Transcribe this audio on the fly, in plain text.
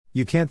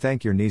You can't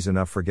thank your knees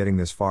enough for getting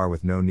this far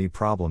with no knee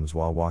problems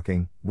while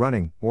walking,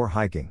 running, or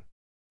hiking.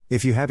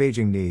 If you have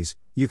aging knees,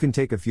 you can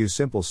take a few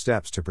simple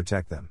steps to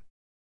protect them.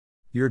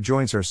 Your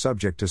joints are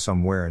subject to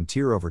some wear and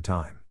tear over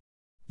time.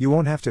 You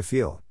won't have to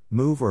feel,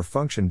 move, or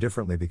function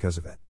differently because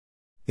of it.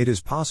 It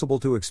is possible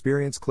to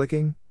experience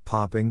clicking,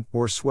 popping,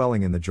 or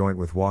swelling in the joint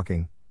with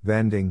walking,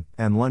 bending,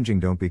 and lunging.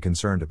 Don't be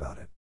concerned about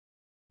it.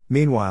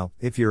 Meanwhile,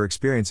 if you're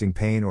experiencing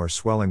pain or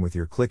swelling with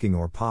your clicking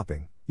or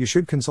popping, you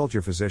should consult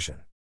your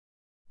physician.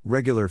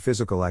 Regular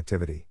physical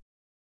activity.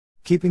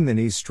 Keeping the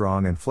knees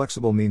strong and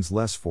flexible means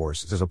less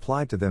force is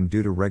applied to them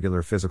due to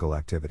regular physical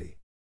activity.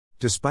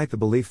 Despite the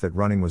belief that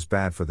running was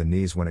bad for the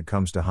knees when it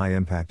comes to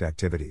high-impact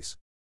activities,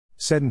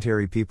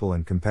 sedentary people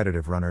and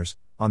competitive runners,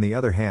 on the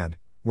other hand,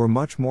 were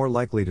much more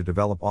likely to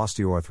develop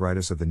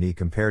osteoarthritis of the knee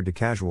compared to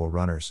casual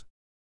runners.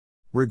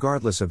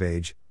 Regardless of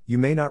age, you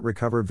may not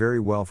recover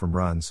very well from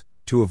runs.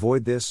 To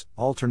avoid this,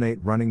 alternate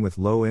running with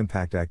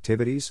low-impact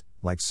activities,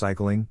 like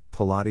cycling,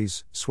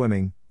 Pilates,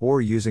 swimming,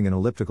 or using an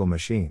elliptical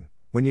machine,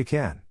 when you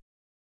can.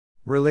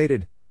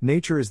 Related,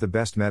 nature is the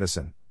best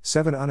medicine.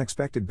 7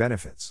 unexpected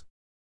benefits.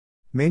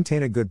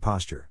 Maintain a good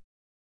posture.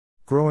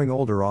 Growing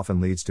older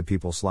often leads to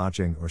people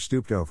slouching or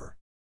stooped over.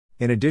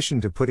 In addition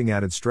to putting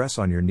added stress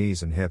on your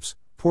knees and hips,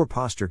 poor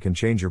posture can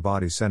change your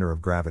body's center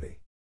of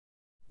gravity.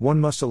 One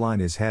must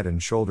align his head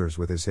and shoulders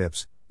with his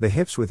hips, the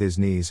hips with his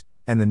knees,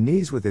 and the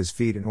knees with his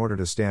feet in order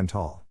to stand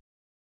tall.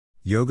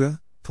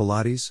 Yoga,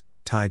 Pilates,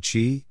 Tai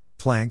Chi,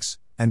 planks,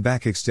 and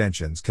back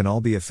extensions can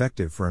all be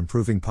effective for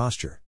improving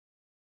posture.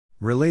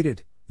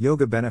 Related,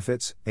 yoga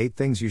benefits, 8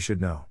 things you should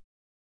know.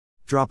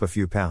 Drop a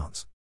few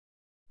pounds.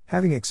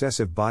 Having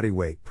excessive body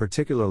weight,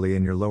 particularly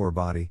in your lower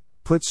body,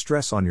 puts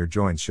stress on your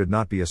joints. Should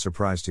not be a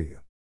surprise to you.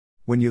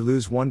 When you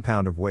lose 1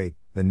 pound of weight,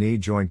 the knee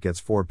joint gets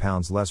 4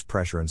 pounds less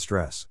pressure and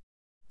stress.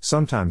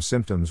 Sometimes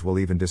symptoms will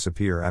even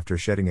disappear after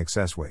shedding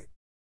excess weight.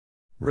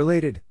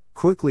 Related,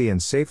 quickly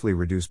and safely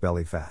reduce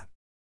belly fat.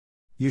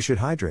 You should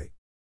hydrate.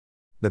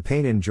 The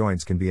pain in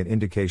joints can be an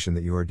indication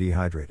that you are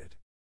dehydrated.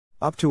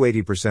 Up to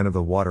 80% of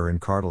the water in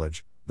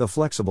cartilage, the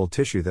flexible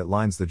tissue that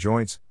lines the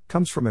joints,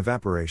 comes from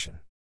evaporation.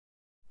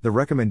 The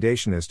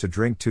recommendation is to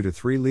drink 2 to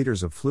 3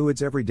 liters of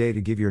fluids every day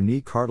to give your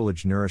knee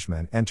cartilage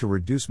nourishment and to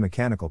reduce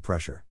mechanical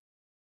pressure.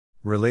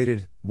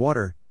 Related,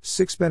 water,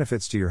 6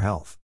 benefits to your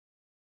health.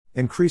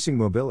 Increasing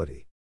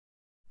mobility.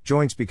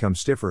 Joints become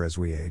stiffer as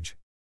we age.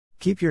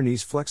 Keep your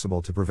knees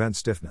flexible to prevent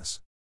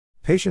stiffness.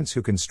 Patients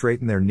who can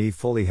straighten their knee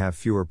fully have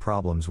fewer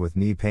problems with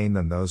knee pain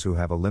than those who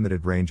have a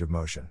limited range of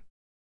motion.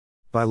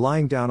 By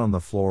lying down on the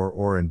floor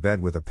or in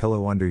bed with a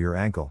pillow under your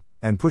ankle,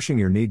 and pushing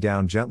your knee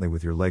down gently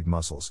with your leg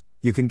muscles,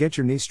 you can get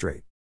your knee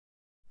straight.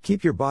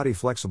 Keep your body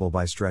flexible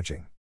by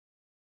stretching.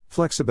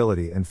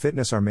 Flexibility and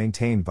fitness are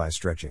maintained by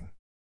stretching.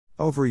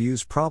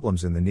 Overuse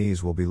problems in the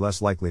knees will be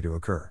less likely to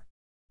occur.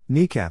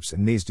 Kneecaps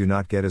and knees do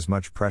not get as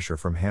much pressure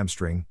from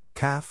hamstring,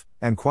 calf,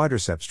 and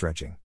quadricep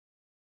stretching.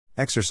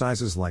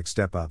 Exercises like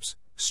step-ups,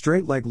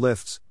 straight leg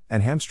lifts,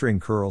 and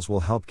hamstring curls will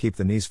help keep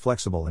the knees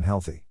flexible and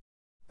healthy.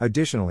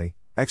 Additionally,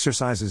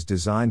 exercises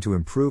designed to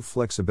improve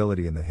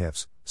flexibility in the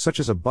hips, such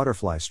as a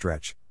butterfly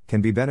stretch,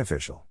 can be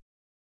beneficial.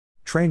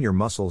 Train your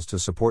muscles to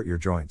support your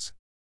joints.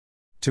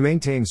 To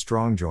maintain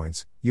strong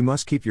joints, you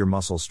must keep your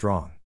muscles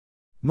strong.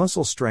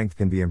 Muscle strength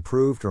can be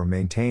improved or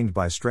maintained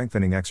by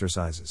strengthening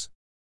exercises.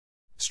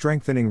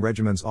 Strengthening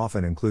regimens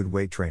often include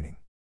weight training.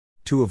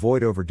 To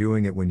avoid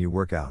overdoing it when you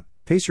work out,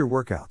 pace your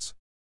workouts.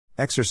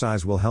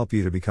 Exercise will help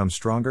you to become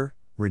stronger,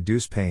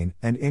 reduce pain,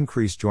 and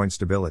increase joint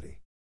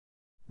stability.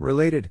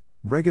 Related,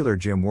 regular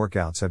gym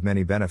workouts have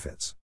many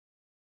benefits.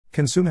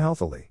 Consume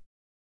healthily.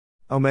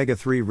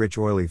 Omega-3 rich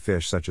oily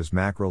fish such as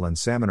mackerel and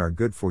salmon are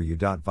good for you.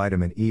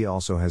 Vitamin E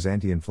also has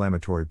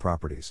anti-inflammatory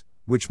properties,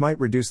 which might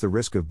reduce the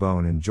risk of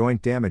bone and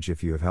joint damage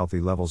if you have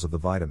healthy levels of the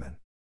vitamin.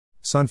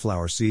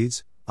 Sunflower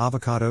seeds,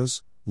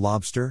 avocados,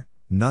 lobster,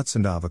 nuts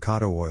and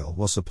avocado oil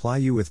will supply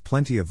you with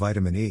plenty of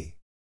vitamin E.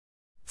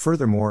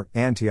 Furthermore,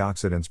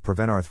 antioxidants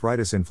prevent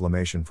arthritis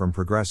inflammation from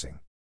progressing.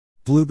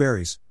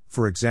 Blueberries,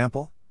 for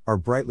example, are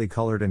brightly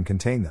colored and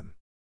contain them.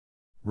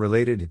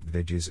 Related,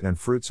 veggies and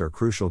fruits are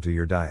crucial to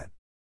your diet.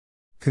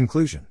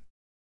 Conclusion.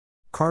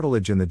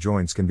 Cartilage in the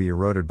joints can be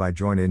eroded by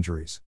joint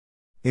injuries.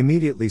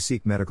 Immediately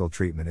seek medical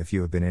treatment if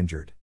you have been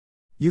injured.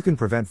 You can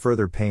prevent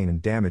further pain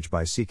and damage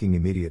by seeking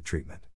immediate treatment.